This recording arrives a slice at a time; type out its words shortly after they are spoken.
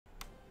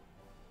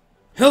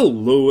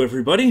Hello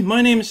everybody,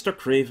 my name is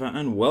Creva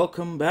and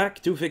welcome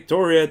back to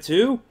Victoria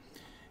 2,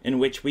 in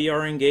which we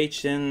are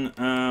engaged in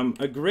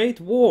a great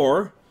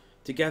war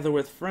together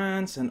with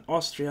France and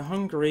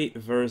Austria-Hungary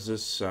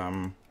versus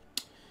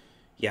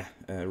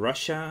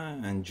Russia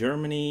and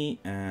Germany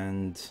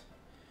and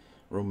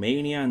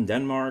Romania and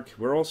Denmark.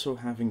 We're also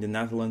having the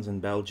Netherlands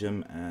and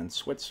Belgium and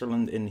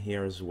Switzerland in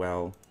here as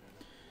well.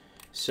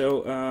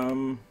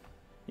 So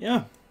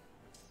yeah,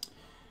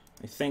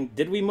 I think,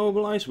 did we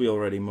mobilize? We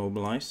already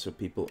mobilized, so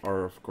people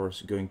are of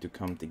course going to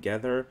come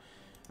together.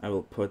 I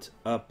will put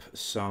up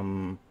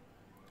some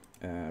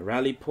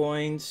rally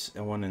points,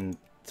 one in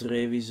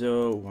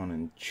Treviso, one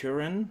in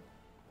Turin.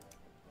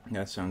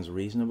 That sounds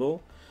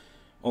reasonable.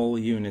 All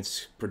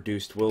units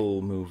produced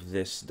will move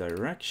this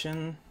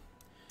direction.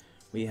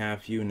 We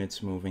have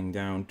units moving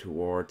down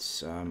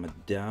towards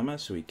Madama,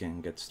 so we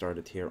can get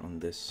started here on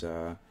this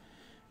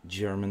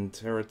German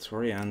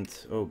territory, and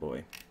oh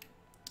boy.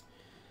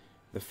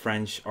 The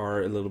French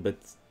are a little bit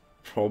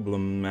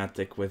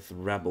problematic with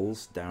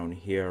rebels down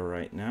here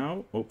right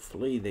now.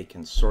 Hopefully they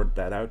can sort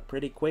that out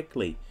pretty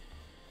quickly.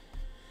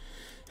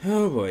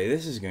 Oh boy,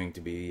 this is going to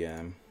be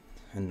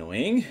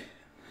annoying.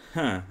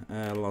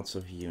 Lots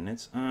of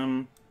units.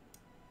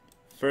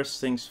 First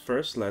things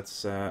first,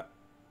 let's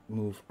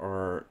move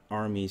our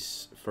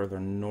armies further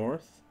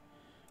north.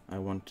 I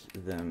want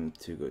them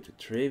to go to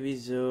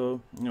Treviso.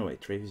 No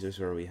wait, Treviso is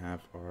where we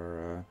have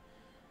our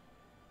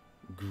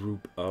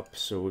group up,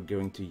 so we're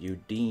going to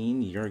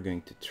Udine, you're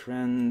going to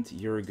Trent,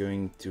 you're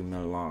going to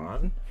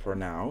Milan for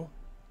now,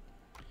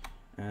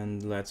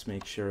 and let's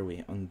make sure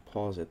we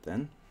unpause it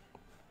then,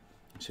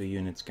 so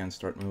units can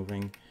start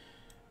moving.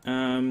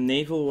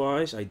 Naval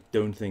wise, I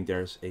don't think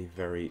there's a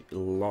very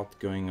lot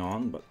going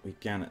on, but we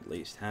can at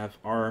least have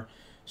our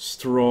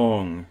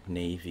strong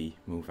navy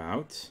move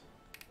out.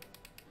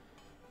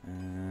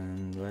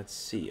 And let's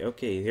see,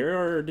 okay, here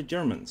are the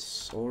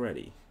Germans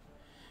already.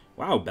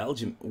 Wow,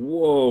 Belgium.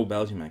 Whoa,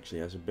 Belgium actually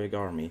has a big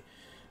army.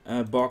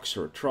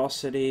 Boxer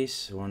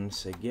atrocities.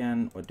 Once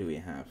again, what do we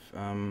have?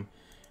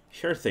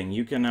 Sure thing,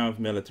 you can now have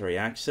military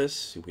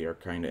access. We are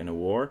kind of in a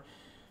war.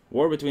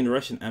 War between the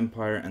Russian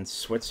Empire and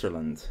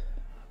Switzerland.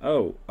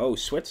 Oh,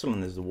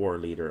 Switzerland is the war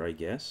leader, I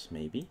guess.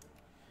 Maybe.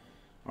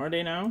 Are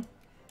they now?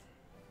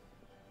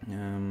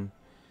 I'm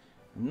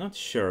not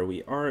sure.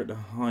 We are at the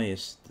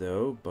highest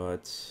though,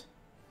 but...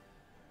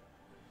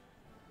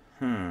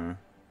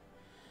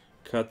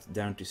 Cut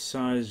down to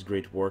size,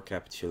 Great War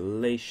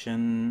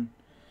capitulation,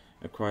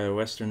 acquire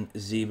Western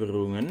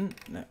Zeebrungen,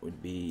 that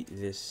would be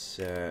this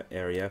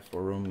area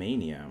for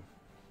Romania.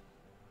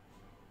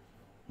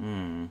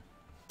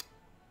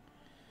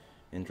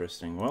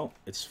 Interesting. Well,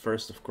 it's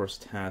first of course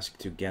task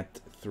to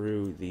get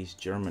through these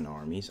German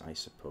armies, I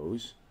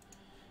suppose.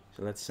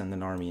 So let's send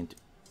an army into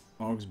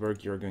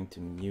Augsburg, you're going to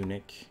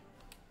Munich.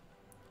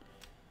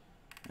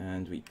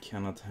 And we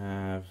cannot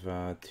have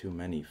too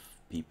many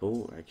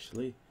people,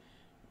 actually.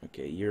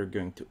 Okay, you're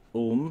going to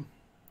Ulm.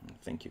 I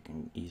think you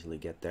can easily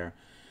get there.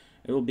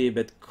 It will be a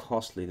bit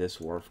costly, this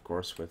war, of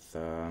course, with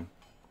our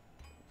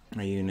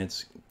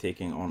units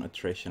taking on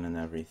attrition and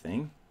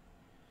everything.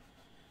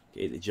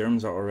 Okay, the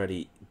Germans are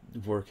already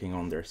working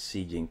on their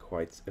sieging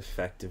quite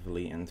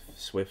effectively and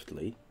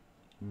swiftly.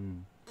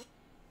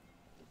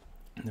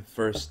 The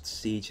first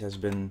siege has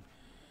been...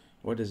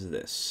 What is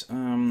this?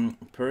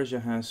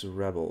 Persia has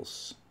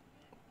rebels.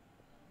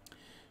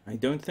 I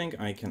don't think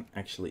I can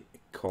actually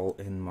call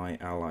in my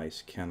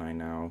allies, can I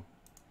now?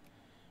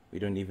 We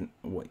don't even...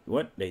 Wait,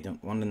 what? They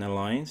don't want an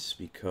alliance?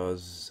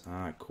 Because...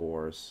 of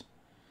course.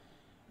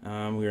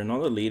 We are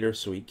not a leader,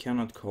 so we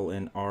cannot call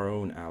in our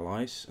own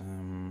allies.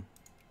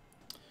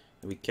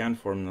 We can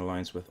form an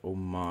alliance with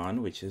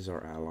Oman, which is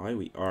our ally.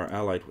 We are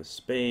allied with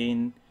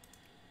Spain.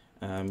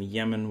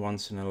 Yemen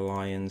wants an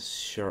alliance.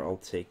 Sure, I'll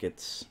take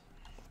it.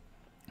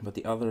 But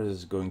the other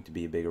is going to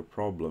be a bigger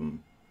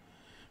problem.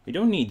 We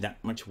don't need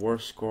that much war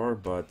score,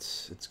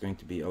 but it's going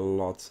to be a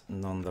lot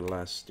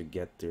nonetheless to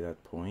get to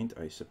that point,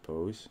 I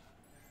suppose.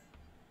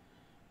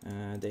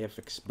 They have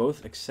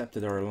both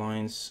accepted our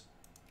alliance.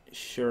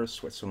 Sure,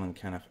 Switzerland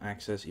can have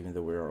access, even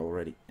though we're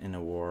already in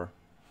a war.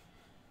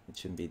 It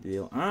shouldn't be a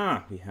deal.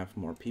 Ah, we have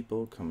more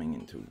people coming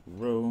into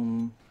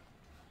Rome.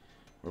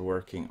 We're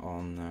working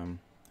on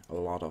a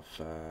lot of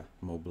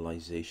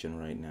mobilization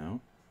right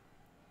now.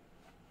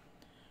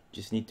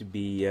 Just need to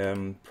be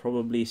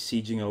probably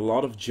sieging a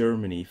lot of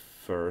Germany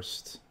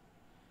first.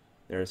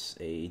 There's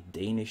a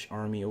Danish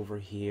army over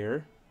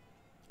here.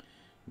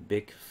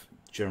 Big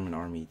German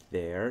army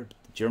there.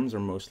 The Germans are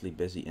mostly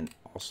busy in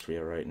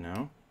Austria right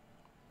now.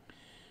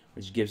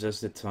 Which gives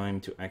us the time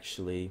to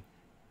actually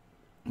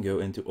go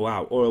into,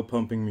 wow, oil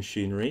pumping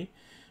machinery.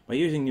 By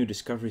using new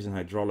discoveries in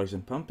hydraulics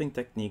and pumping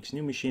techniques,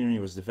 new machinery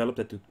was developed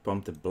that would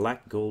pump the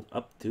black gold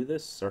up to the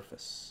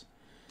surface.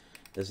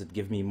 Does it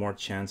give me more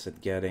chance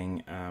at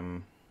getting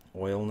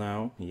oil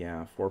now?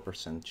 Yeah,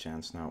 4%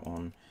 chance now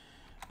on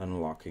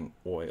unlocking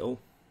oil.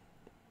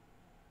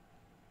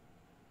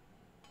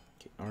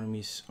 Okay,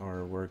 armies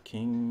are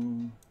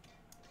working.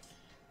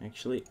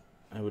 Actually,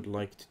 I would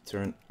like to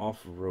turn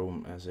off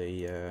Rome as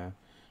a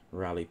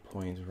rally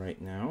point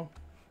right now.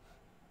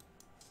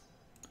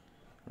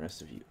 The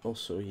rest of you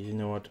also, you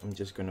know what, I'm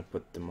just gonna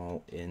put them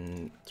all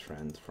in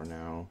Trent for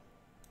now.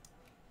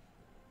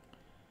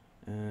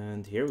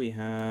 And here we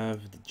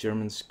have the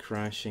Germans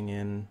crashing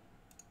in.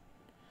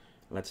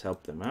 Let's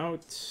help them out.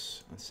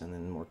 Let's send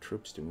in more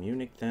troops to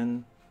Munich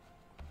then.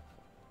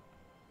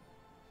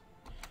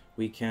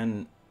 We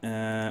can...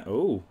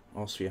 oh,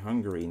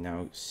 Austria-Hungary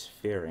now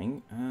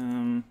sphering.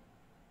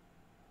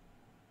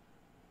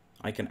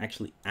 I can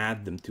actually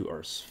add them to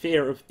our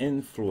sphere of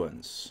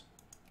influence.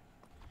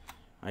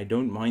 I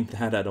don't mind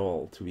that at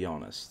all, to be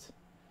honest.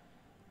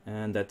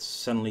 And that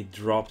suddenly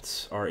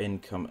dropped our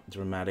income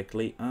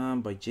dramatically.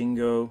 By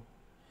Jingo.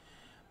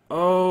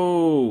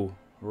 Oh,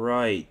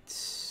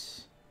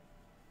 right.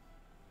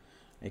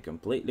 I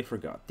completely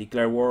forgot.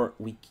 Declare war.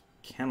 We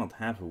cannot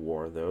have a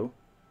war, though.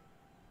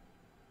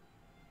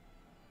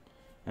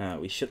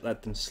 We should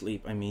let them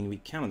sleep. I mean, we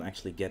cannot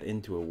actually get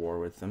into a war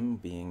with them,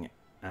 being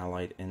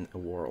allied in a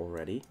war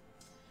already.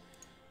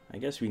 I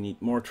guess we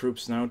need more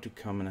troops now to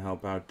come and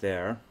help out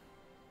there.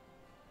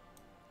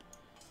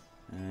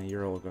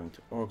 You're all going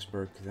to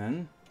Augsburg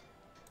then.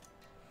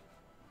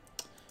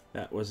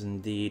 That was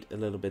indeed a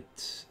little bit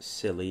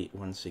silly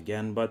once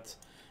again, but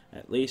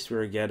at least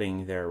we're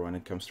getting there when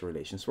it comes to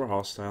relations. We're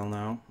hostile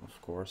now,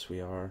 of course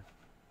we are.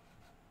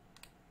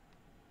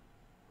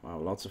 Wow,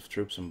 lots of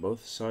troops on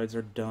both sides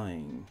are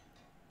dying.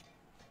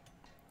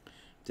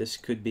 This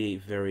could be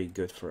very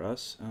good for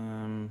us.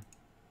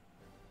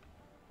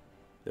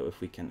 Though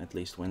if we can at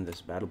least win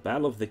this battle.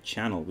 Battle of the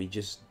Channel, we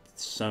just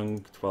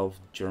sunk 12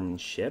 German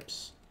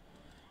ships.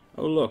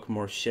 Oh look,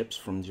 more ships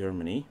from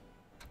Germany.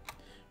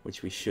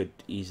 Which we should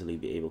easily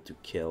be able to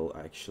kill,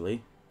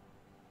 actually.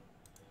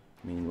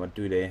 I mean, what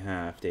do they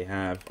have? They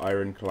have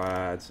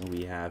ironclads and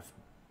we have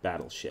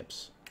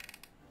battleships.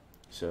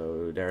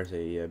 So there's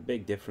a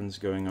big difference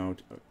going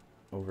out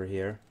over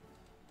here.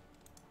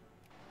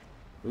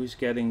 Who's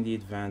getting the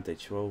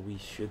advantage? Well, we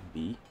should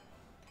be.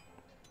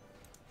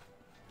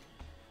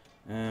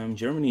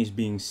 Germany is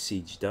being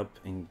sieged up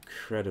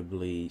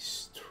incredibly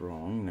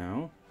strong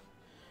now.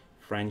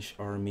 French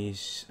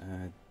armies,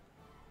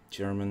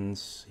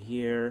 Germans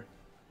here.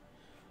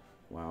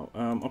 Wow,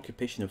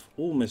 occupation of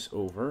Ulm is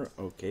over.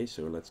 Okay,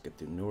 so let's get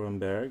to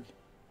Nuremberg.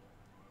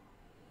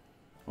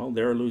 Well,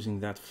 they're losing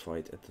that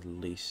fight at the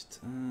least.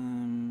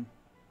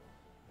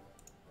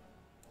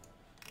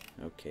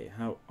 Okay,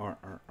 how are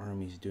our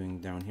armies doing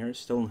down here?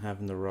 Still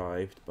haven't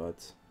arrived,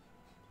 but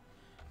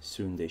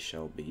soon they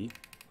shall be.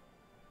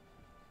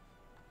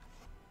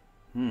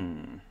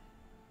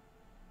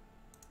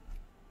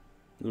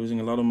 Losing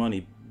a lot of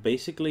money.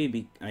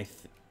 Basically,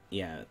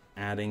 yeah,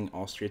 adding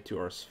Austria to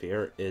our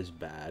sphere is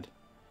bad.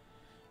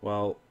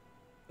 Well,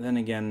 then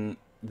again,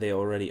 they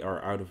already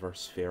are out of our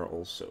sphere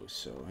also,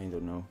 so I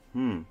don't know.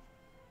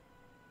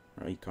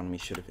 Our economy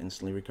should have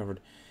instantly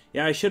recovered.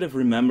 Yeah, I should have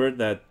remembered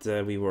that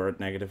we were at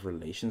negative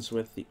relations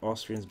with the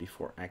Austrians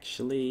before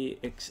actually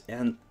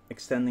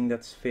extending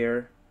that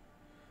sphere.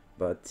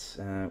 But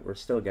we're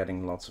still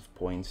getting lots of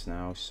points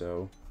now,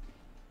 so...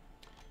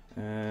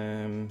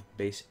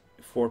 base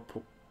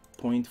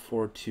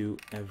 4.42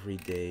 every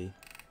day.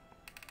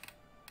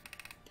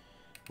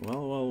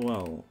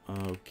 Well.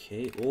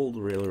 Okay, old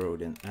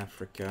railroad in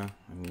Africa.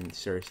 I mean,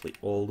 seriously,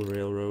 old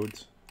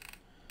railroads.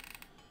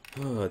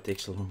 Oh, it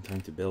takes a long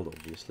time to build,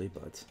 obviously,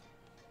 but...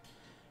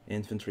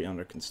 Infantry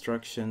under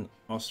construction.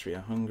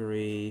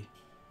 Austria-Hungary.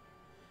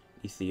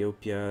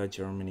 Ethiopia,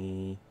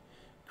 Germany,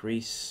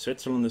 Greece.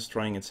 Switzerland is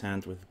trying its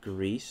hand with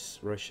Greece.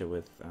 Russia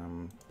with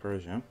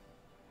Persia.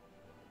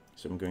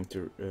 So I'm going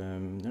to...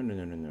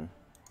 no.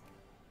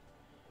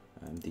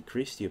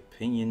 Decrease the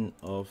opinion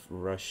of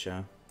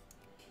Russia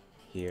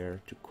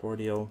here to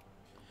cordial.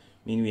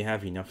 I mean, we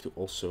have enough to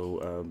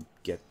also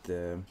get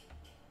the...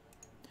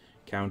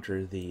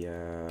 counter the...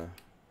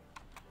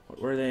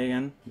 what were they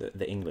again?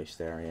 The English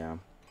there, yeah.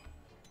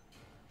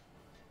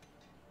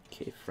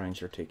 Okay,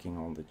 French are taking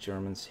on the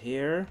Germans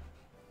here.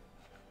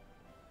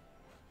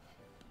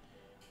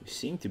 We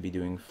seem to be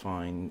doing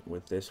fine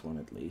with this one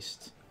at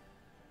least.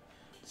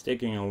 It's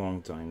taking a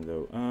long time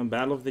though.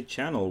 Battle of the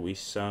Channel, we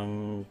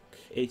sunk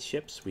 8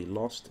 ships, we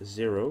lost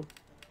 0.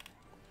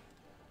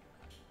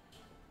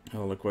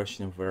 Well, the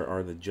question of where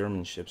are the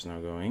German ships now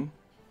going?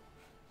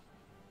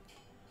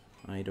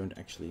 I don't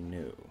actually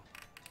know.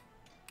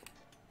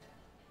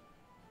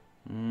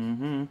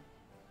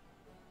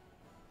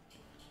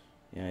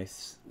 Yeah,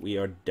 we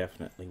are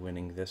definitely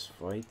winning this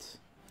fight.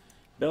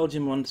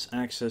 Belgium wants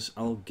access,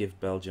 I'll give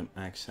Belgium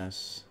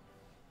access.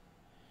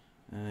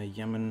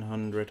 Yemen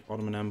 100,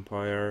 Ottoman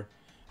Empire.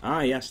 Ah,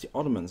 yes, the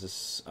Ottomans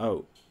is...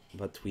 Oh,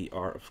 but we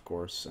are, of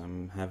course,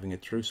 having a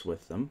truce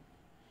with them.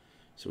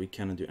 So we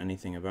cannot do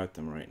anything about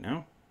them right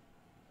now.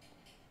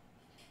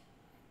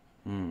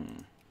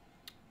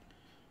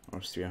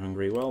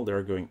 Austria-Hungary, well,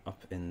 they're going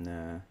up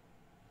in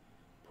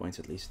points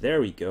at least. There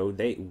we go.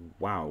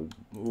 Wow,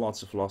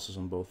 lots of losses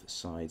on both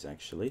sides,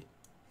 actually.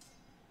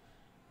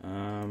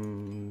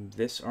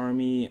 This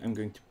army, I'm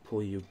going to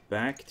pull you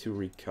back to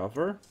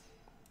recover.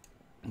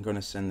 I'm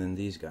gonna send in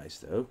these guys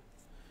though.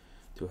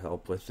 to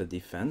help with the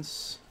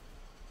defense.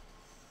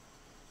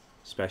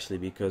 Especially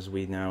because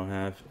we now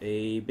have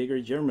a bigger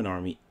German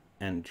army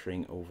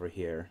entering over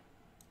here.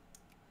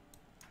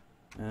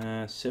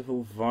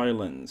 Civil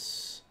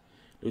violence.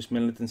 Lose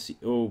militancy.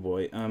 Oh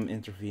boy,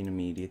 intervene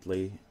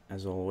immediately,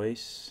 as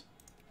always.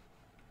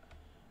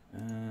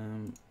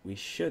 We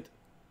should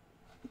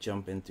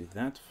jump into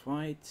that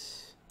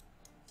fight.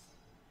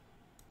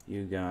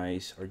 You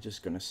guys are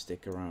just gonna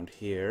stick around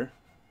here.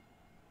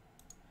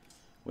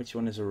 Which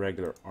one is a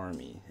regular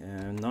army?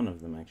 None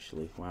of them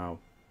actually. Wow.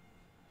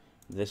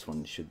 This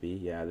one should be.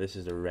 Yeah, this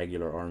is the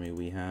regular army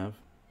we have.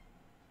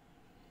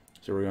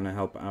 So we're gonna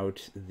help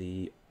out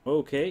the...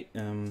 Okay,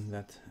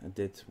 that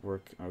did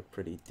work out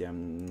pretty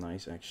damn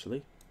nice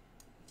actually.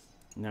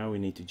 Now we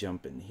need to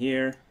jump in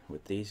here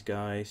with these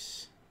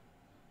guys.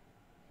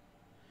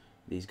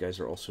 These guys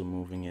are also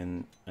moving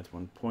in at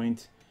one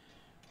point.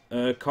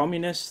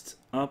 Communist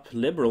up,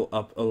 liberal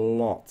up a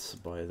lot,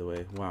 by the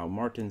way. Wow,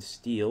 Martin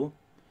Steele.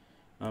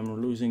 We're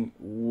losing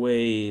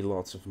way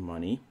lots of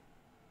money.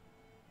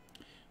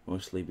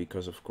 Mostly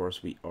because, of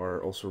course, we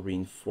are also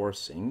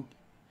reinforcing.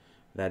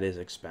 That is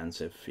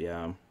expensive,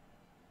 yeah.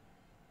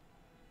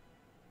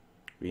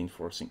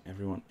 Reinforcing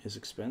everyone is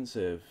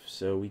expensive.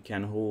 So we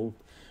can hold...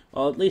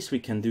 Well, at least we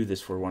can do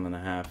this for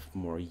 1.5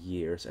 more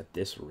years at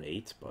this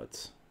rate,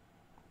 but...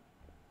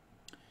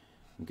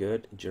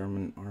 Good.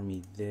 German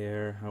army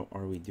there. How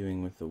are we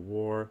doing with the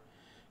war?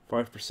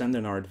 5%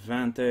 in our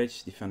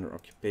advantage. Defender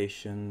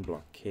occupation.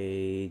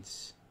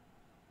 Blockades.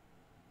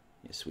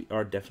 Yes, we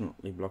are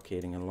definitely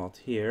blockading a lot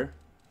here.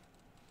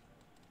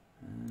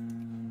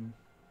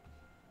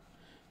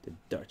 The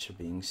Dutch are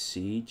being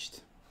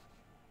sieged.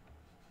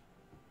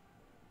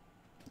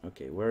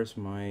 Okay, where's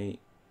my...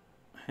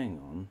 Hang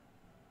on.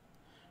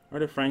 Are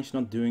the French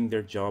not doing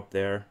their job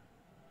there?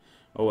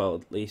 Oh well,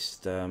 at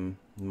least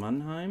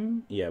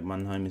Mannheim? Yeah,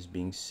 Mannheim is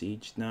being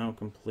sieged now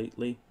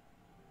completely.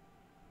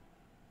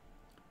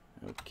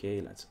 Okay,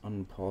 let's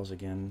unpause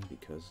again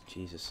because,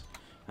 Jesus.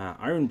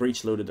 Iron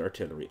Breach loaded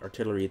artillery.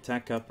 Artillery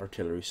attack up,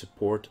 artillery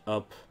support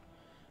up,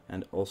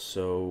 and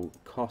also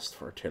cost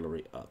for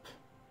artillery up.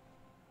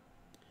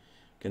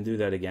 Can do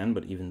that again,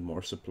 but even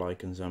more supply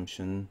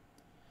consumption.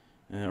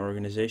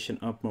 Organization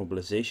up,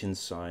 mobilization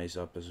size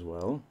up as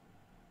well.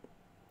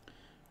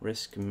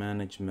 Risk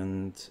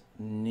management,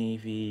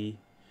 Navy,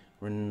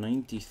 we're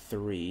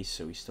 93,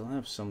 so we still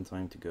have some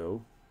time to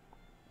go.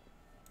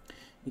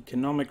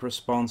 Economic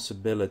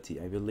responsibility,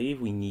 I believe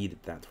we needed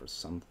that for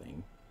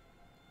something.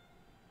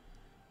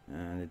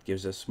 And it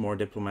gives us more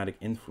diplomatic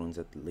influence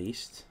at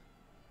least.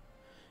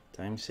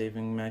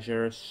 Time-saving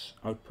measures,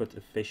 output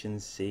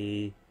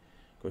efficiency,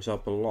 goes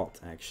up a lot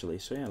actually.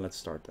 So yeah, let's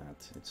start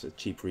that. It's a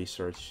cheap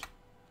research.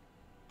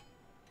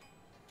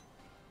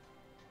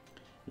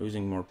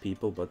 Losing more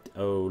people, but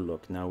oh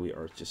look, now we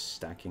are just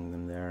stacking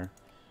them there.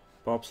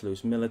 Pops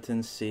lose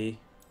militancy.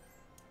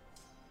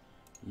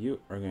 You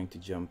are going to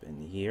jump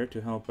in here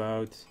to help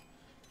out.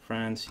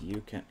 France,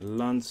 you can...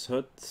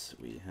 Landshut,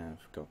 we have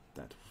got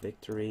that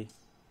victory.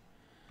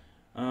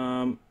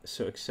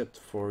 So except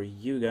for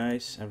you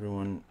guys,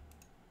 everyone...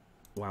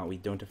 Wow, we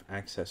don't have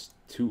access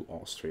to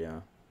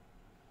Austria.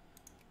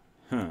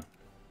 Huh.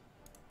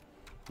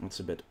 That's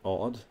a bit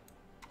odd.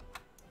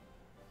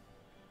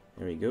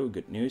 There we go,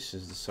 good news,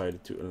 has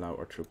decided to allow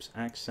our troops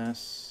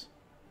access.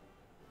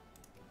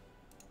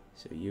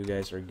 So you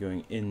guys are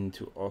going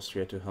into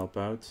Austria to help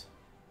out.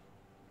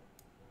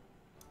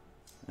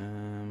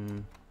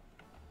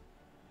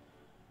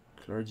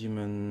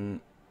 Clergymen...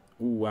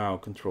 Ooh, wow,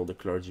 control the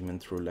clergymen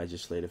through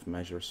legislative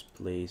measures,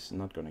 please.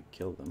 Not gonna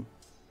kill them.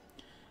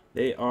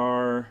 They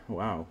are,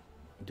 wow,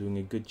 doing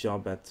a good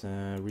job at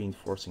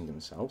reinforcing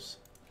themselves.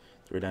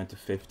 They're down to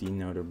 15,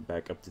 now they're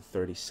back up to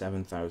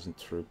 37,000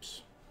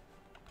 troops.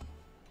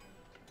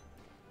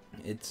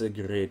 It's a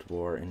great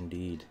war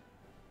indeed.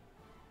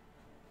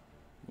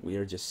 We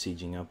are just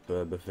sieging up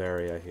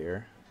Bavaria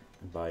here,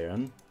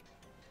 Bayern.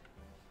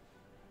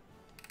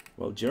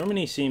 Well,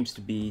 Germany seems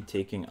to be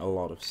taking a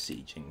lot of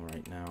sieging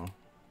right now.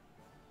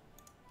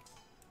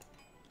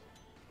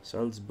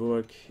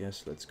 Salzburg,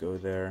 yes, let's go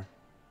there.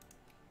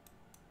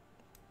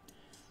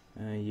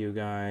 You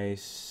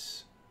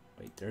guys...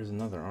 Wait, there's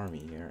another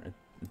army here.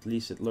 At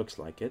least it looks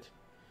like it.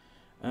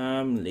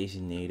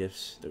 Lazy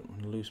natives, don't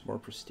want to lose more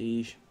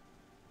prestige.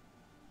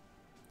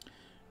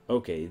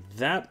 Okay,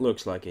 that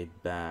looks like a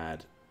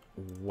bad...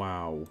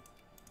 Wow.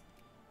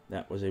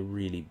 That was a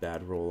really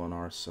bad roll on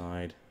our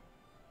side.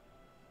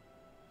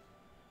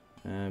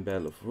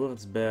 Battle of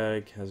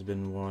Würzburg has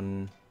been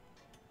won.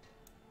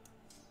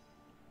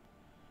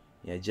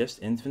 Yeah,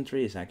 just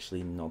infantry is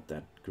actually not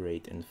that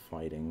great in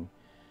fighting.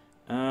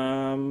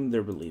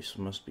 Their beliefs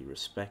must be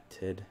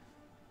respected.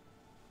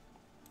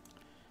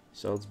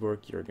 Salzburg,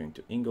 you're going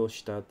to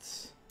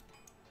Ingolstadt.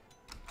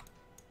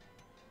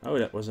 Oh,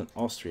 that was an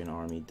Austrian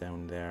army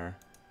down there.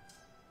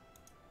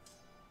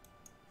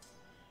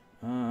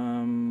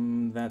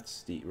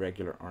 That's the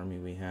regular army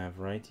we have,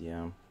 right?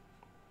 Yeah.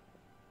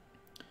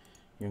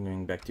 You're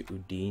going back to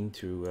Udine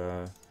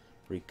to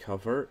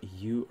recover.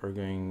 You are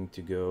going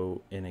to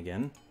go in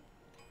again.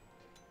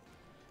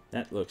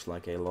 That looks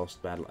like a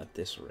lost battle at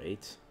this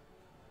rate.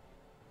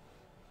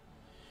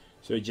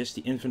 So just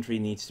the infantry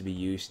needs to be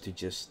used to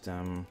just,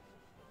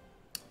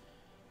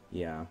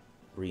 yeah,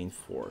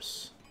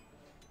 reinforce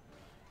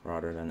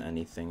rather than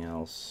anything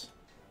else.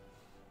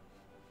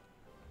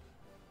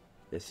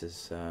 This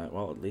is,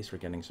 well, at least we're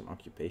getting some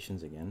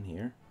occupations again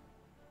here.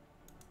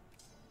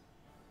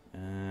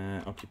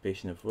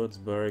 Occupation of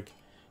Würzburg,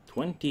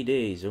 20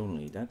 days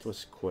only, that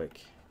was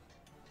quick.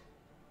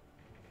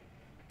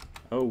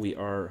 Oh, we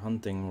are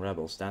hunting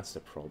rebels, that's the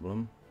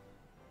problem.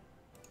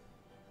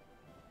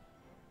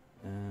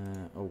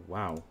 Oh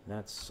wow,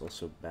 that's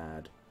also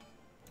bad.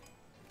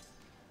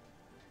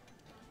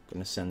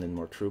 Gonna send in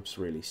more troops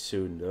really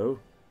soon though.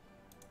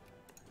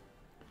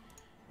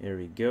 Here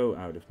we go,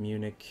 out of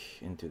Munich,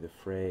 into the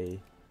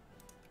fray.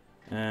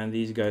 And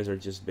these guys are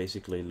just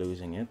basically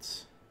losing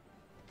it.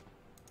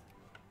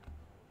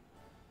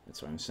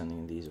 That's why I'm sending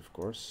in these, of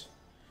course.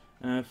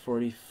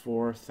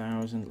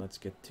 44,000, let's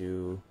get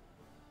to...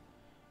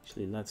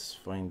 Actually, let's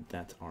find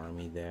that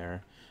army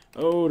there.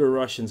 Oh, the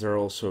Russians are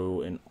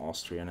also in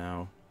Austria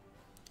now.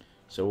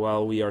 So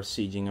while we are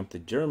sieging up the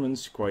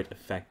Germans quite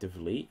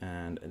effectively,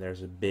 and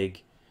there's a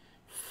big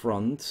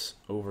front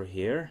over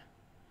here,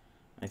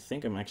 I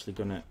think I'm actually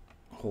gonna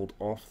hold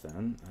off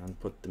then and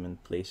put them in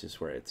places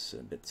where it's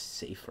a bit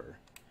safer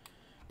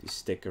to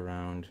stick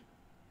around.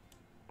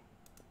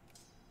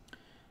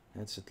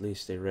 That's at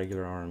least a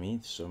regular army,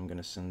 so I'm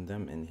gonna send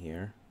them in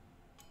here.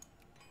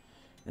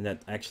 And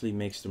that actually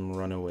makes them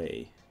run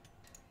away.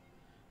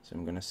 So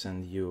I'm gonna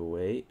send you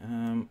away.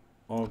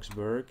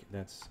 Augsburg,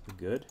 that's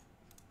good.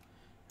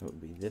 That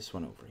would be this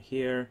one over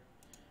here.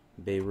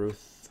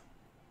 Bayreuth.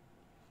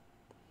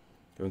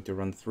 Going to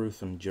run through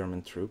some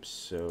German troops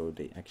so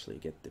they actually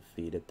get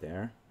defeated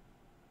there.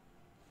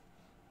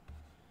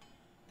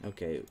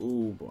 Okay,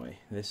 ooh boy,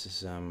 this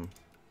is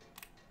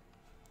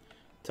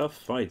tough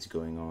fights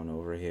going on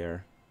over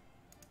here.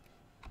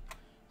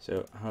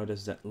 So how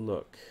does that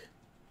look?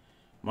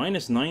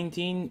 Minus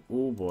 19?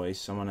 Oh boy,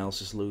 someone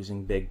else is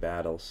losing big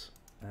battles.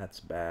 That's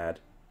bad.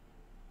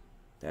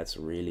 That's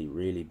really,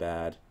 really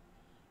bad.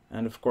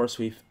 And of course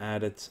we've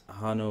added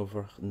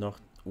Hanover.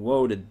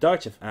 Whoa, the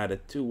Dutch have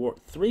added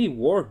 3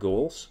 war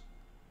goals.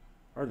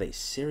 Are they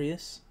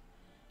serious?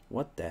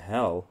 What the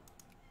hell?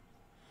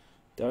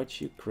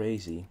 Dutch, you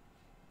crazy.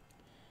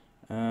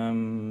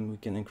 We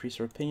can increase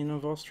our opinion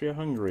of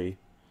Austria-Hungary.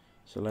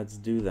 So let's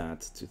do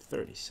that to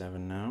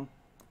 37 now.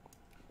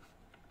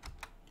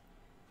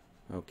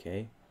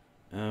 Okay.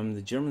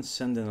 The Germans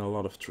send in a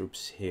lot of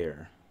troops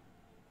here.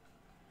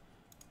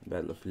 The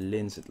Battle of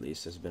Linz at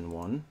least has been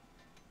won.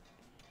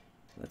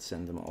 Let's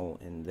send them all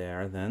in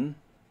there then.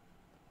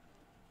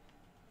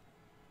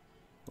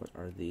 What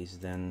are these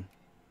then?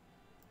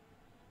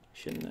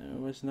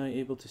 Wasn't I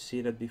able to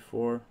see that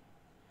before?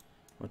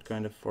 What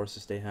kind of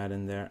forces they had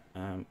in there?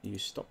 You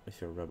stop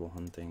with your rebel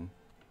hunting.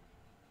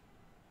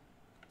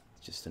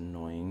 It's just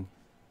annoying.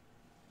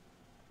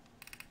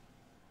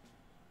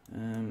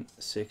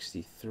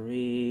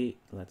 63.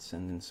 Let's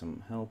send in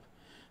some help.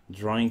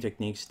 Drying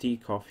techniques, tea,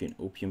 coffee, and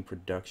opium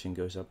production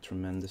goes up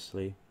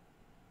tremendously.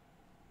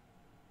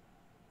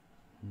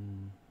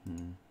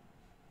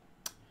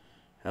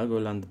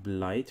 Helgoland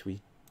Blight, we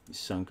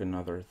sunk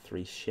another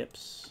 3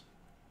 ships.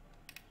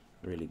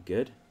 Really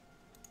good.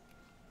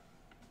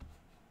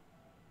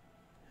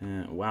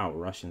 Wow,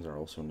 Russians are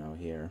also now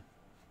here.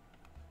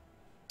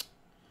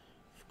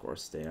 Of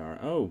course they are.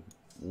 Oh,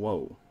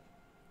 whoa.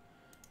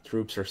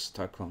 Troops are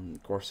stuck on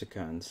Corsica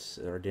and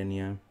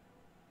Sardinia.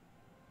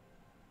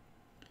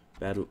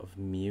 Battle of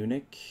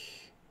Munich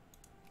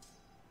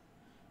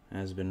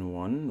has been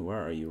won.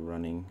 Where are you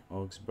running?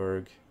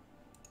 Augsburg.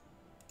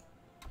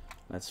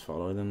 Let's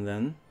follow them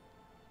then.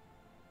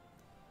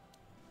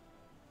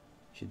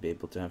 Should be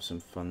able to have some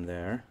fun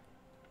there.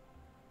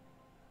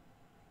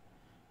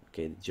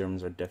 Okay, the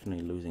Germans are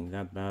definitely losing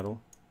that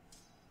battle.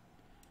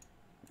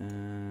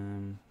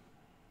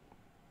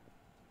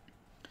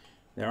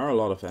 There are a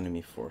lot of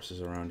enemy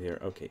forces around here.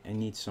 Okay, I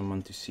need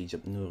someone to siege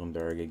up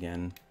Nuremberg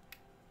again.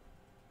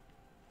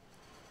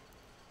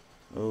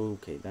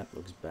 Okay, that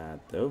looks bad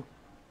though.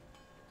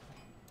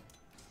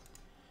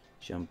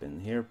 Jump in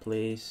here,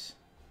 please.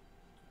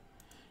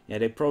 Yeah,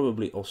 they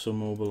probably also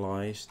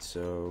mobilized,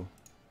 so...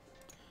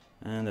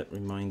 And that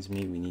reminds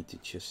me, we need to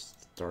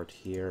just start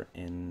here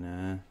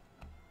in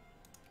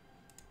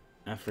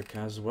Africa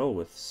as well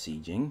with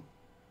sieging.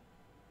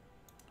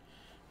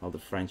 While the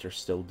French are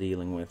still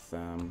dealing with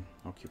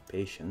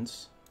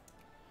occupations.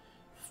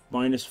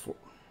 -4.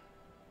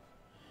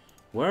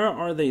 Where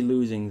are they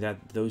losing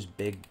those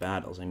big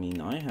battles? I mean,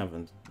 I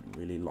haven't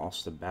really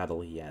lost a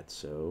battle yet,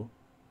 so...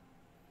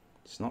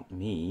 It's not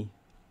me.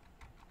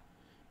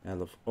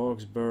 Battle of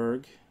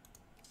Augsburg.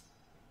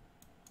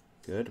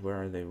 Good,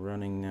 where are they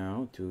running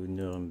now? To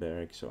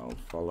Nuremberg, so I'll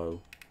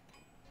follow.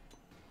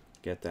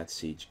 Get that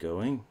siege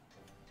going.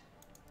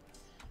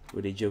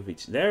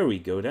 Budejovic. There we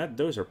go.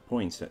 Those are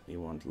points that we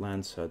want.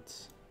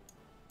 Landshut.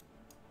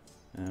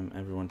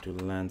 Everyone to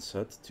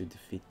Landshut to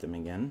defeat them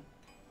again.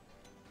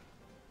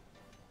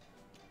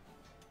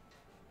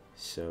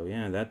 So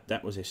yeah,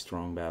 that was a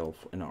strong battle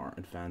in our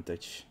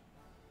advantage.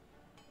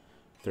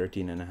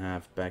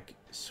 13.5 back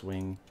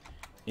swing.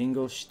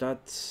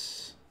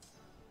 Ingolstadt.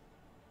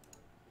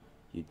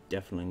 You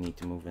definitely need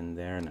to move in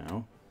there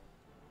now.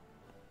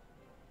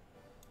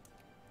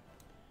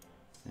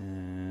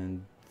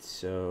 And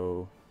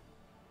so...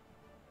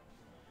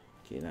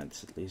 okay,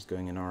 that's at least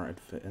going in our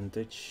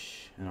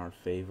advantage, in our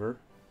favor.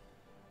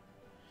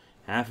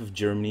 Half of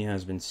Germany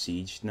has been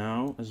sieged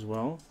now as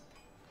well.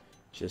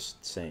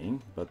 Just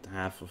saying, but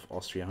half of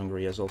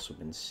Austria-Hungary has also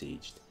been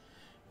sieged.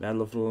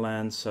 Battle of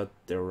Landshut,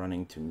 they're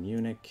running to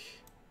Munich.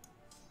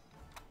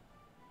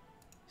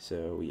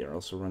 So we are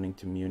also running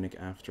to Munich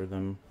after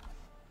them.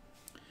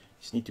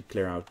 Just need to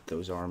clear out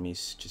those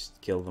armies, just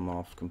kill them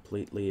off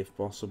completely if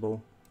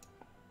possible.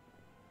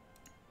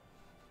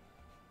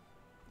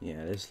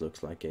 Yeah, this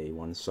looks like a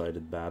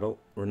one-sided battle.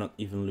 We're not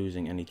even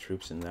losing any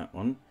troops in that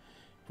one.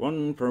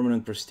 1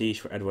 permanent prestige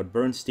for Edward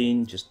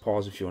Bernstein. Just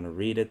pause if you want to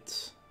read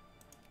it.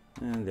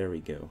 And there we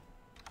go.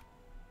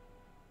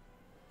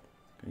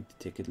 Going to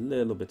take it a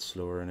little bit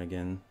slower, and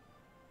again.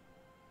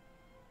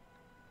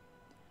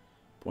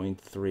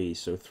 0.3,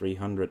 so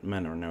 300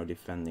 men are now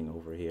defending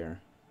over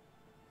here.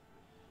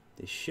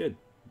 They should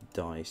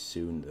die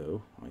soon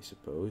though, I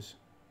suppose.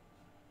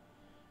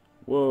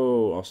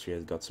 Whoa,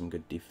 Austria's got some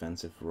good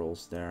defensive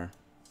roles there.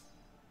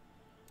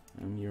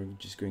 You're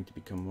just going to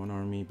become one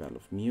army. Battle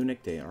of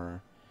Munich, they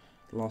are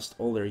lost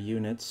all their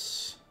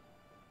units.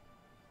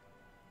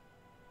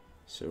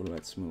 So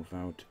let's move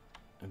out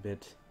a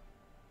bit.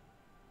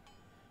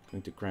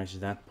 Going to crash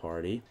that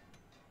party.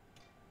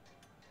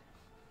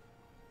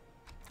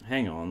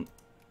 Hang on.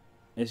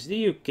 Is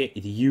the UK...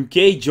 the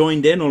UK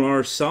joined in on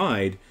our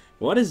side?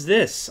 What is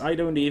this? I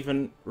don't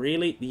even...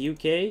 really? The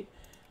UK?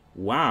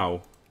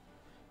 Wow.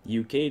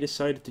 UK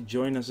decided to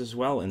join us as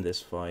well in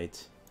this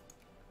fight.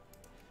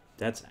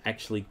 That's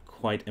actually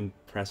quite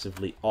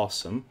impressively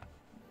awesome.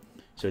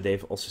 So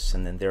they've also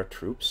sent in their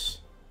troops.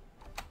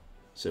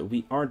 So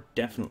we are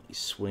definitely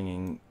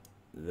swinging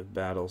the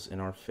battles in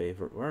our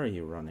favor. Where are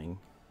you running?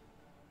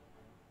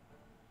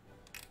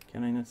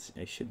 Can I not see?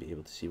 I should be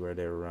able to see where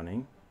they're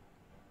running.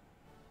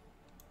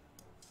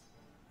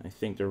 I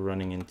think they're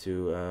running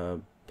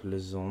into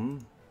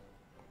Pilsen.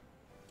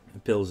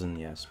 Pilsen,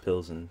 yes,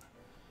 Pilsen.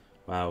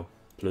 Wow,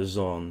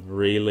 Pilsen,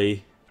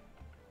 really?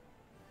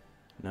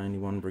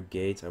 91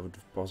 brigades, I would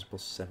have possible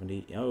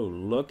 70. Oh,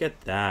 look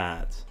at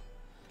that.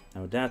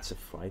 Now that's a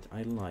fight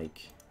I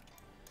like.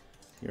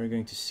 You're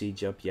going to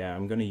siege up. Yeah,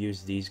 I'm going to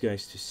use these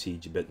guys to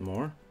siege a bit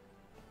more.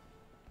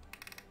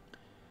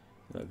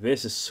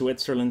 This is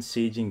Switzerland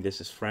sieging.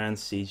 This is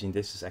France sieging.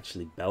 This is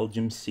actually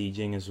Belgium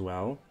sieging as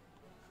well.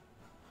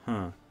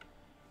 Huh.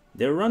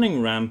 They're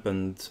running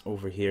rampant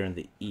over here in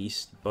the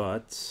east,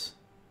 but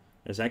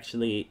there's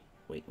actually...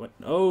 wait, what?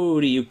 Oh,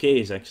 the UK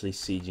is actually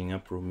sieging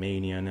up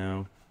Romania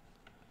now.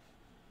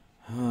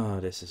 Ah,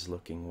 this is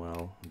looking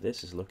well.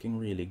 This is looking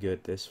really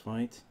good, this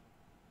fight.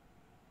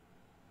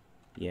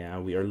 Yeah,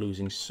 we are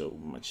losing so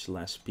much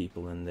less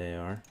people than they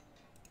are.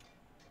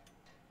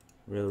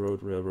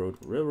 Railroad, railroad,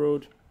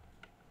 railroad.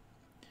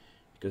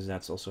 Because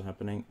that's also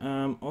happening.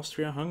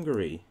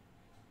 Austria-Hungary.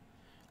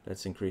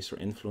 Let's increase our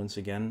influence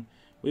again.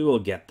 We will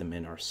get them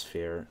in our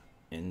sphere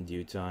in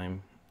due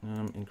time.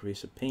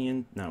 Increase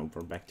opinion. Now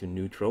we're back to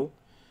neutral.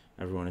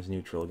 Everyone is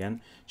neutral again.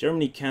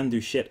 Germany can't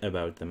do shit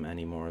about them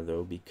anymore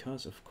though,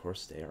 because of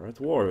course they are at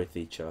war with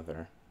each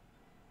other.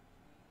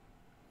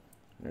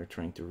 They're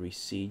trying to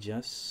re-siege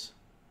us.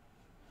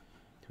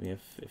 Do we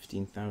have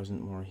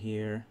 15,000 more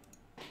here?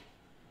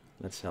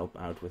 Let's help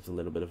out with a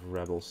little bit of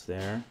rebels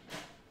there.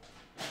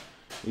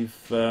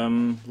 We've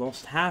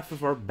lost half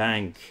of our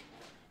bank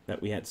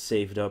that we had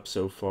saved up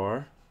so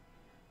far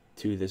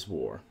to this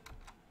war.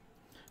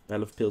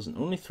 Battle of Pilsen,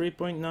 only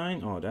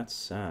 3.9? Oh, that's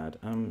sad.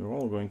 We're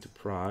all going to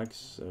Prague,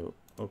 so...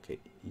 okay,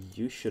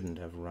 you shouldn't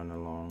have run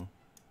along.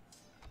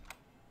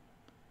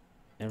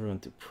 Everyone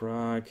to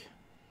Prague.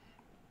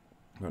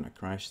 I'm gonna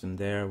crash them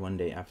there one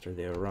day after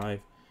they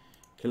arrive.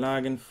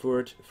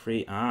 Klagenfurt,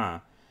 free...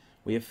 ah!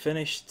 We have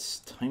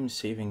finished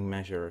time-saving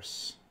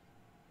measures.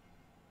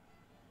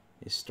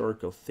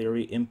 Historical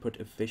theory, input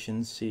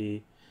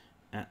efficiency,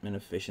 admin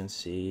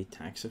efficiency,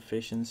 tax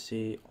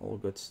efficiency, all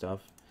good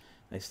stuff.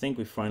 I think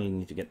we finally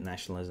need to get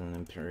nationalism and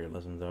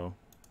imperialism though.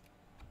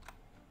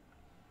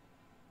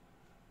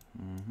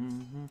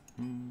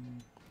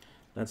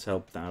 Let's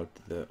help out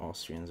the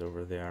Austrians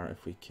over there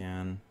if we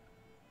can.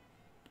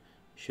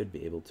 Should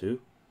be able to.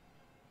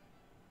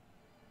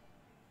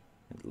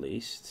 At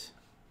least.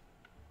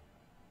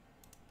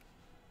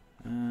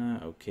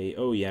 Okay.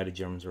 Oh yeah, the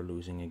Germans are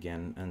losing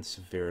again, and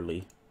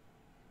severely.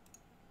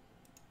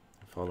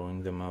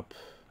 Following them up.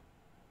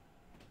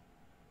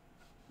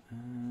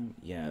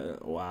 Yeah,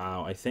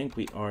 wow, I think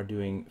we are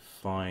doing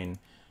fine.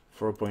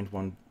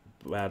 4.1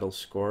 battle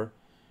score.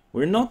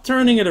 We're not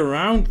turning it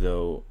around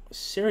though.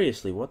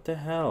 Seriously, what the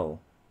hell?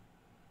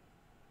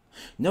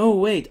 No,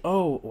 wait.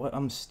 Oh, what?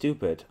 I'm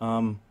stupid.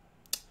 Oh,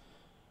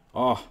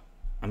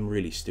 I'm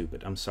really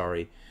stupid. I'm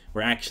sorry.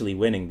 we're actually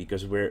winning,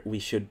 because we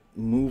should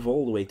move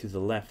all the way to the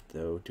left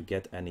though to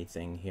get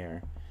anything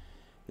here.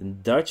 The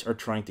Dutch are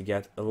trying to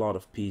get a lot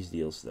of peace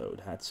deals though.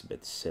 That's a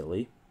bit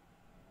silly.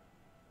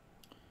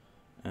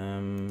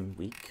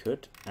 We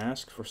could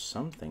ask for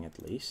something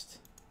at least.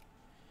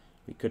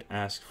 We could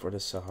ask for the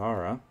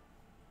Sahara.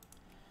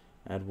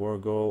 Add war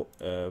goal,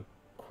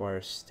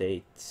 acquire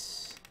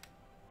states.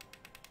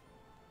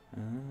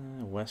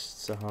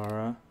 West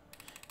Sahara.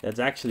 That's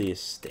actually a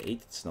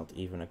state. It's not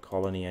even a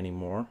colony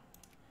anymore.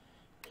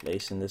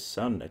 Place in the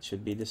sun. That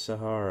should be the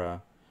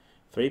Sahara.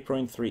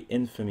 3.3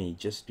 infamy,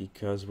 just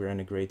because we're in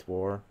a great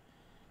war.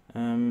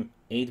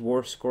 8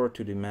 war score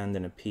to demand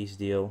in a peace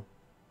deal.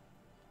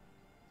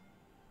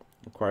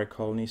 Acquire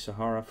colony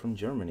Sahara from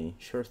Germany.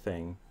 Sure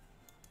thing.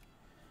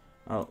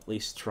 I'll at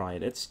least try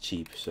it. It's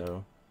cheap,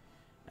 so.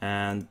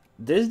 And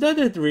does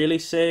it really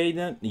say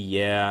that?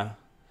 Yeah.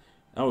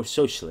 Oh,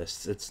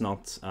 socialists. It's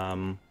not,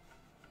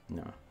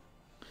 no.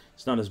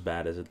 It's not as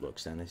bad as it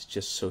looks then. It's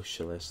just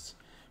socialists.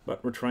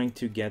 But we're trying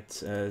to get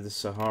the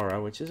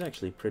Sahara, which is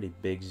actually a pretty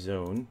big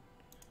zone.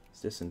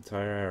 It's this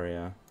entire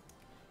area.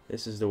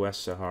 This is the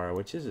West Sahara,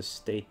 which is a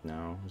state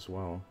now as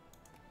well.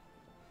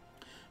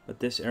 But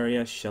this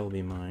area shall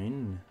be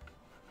mine.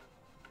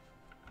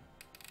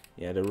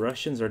 Yeah, the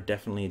Russians are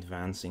definitely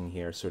advancing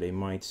here, so they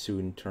might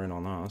soon turn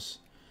on us.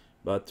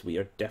 But we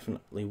are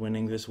definitely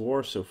winning this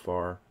war so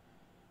far.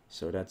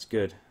 So that's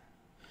good.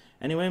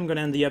 Anyway, I'm going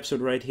to end the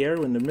episode right here.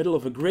 We're in the middle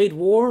of a great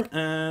war,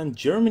 and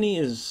Germany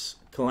is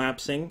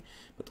collapsing.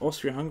 But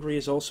Austria-Hungary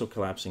is also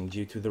collapsing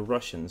due to the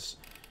Russians.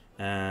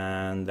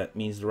 And that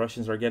means the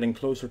Russians are getting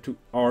closer to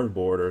our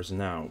borders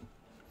now.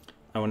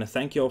 I want to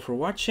thank you all for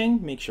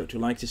watching. Make sure to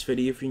like this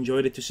video if you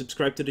enjoyed it, to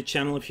subscribe to the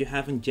channel if you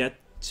haven't yet,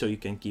 so you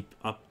can keep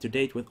up to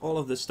date with all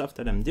of the stuff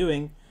that I'm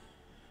doing.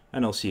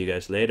 And I'll see you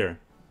guys later.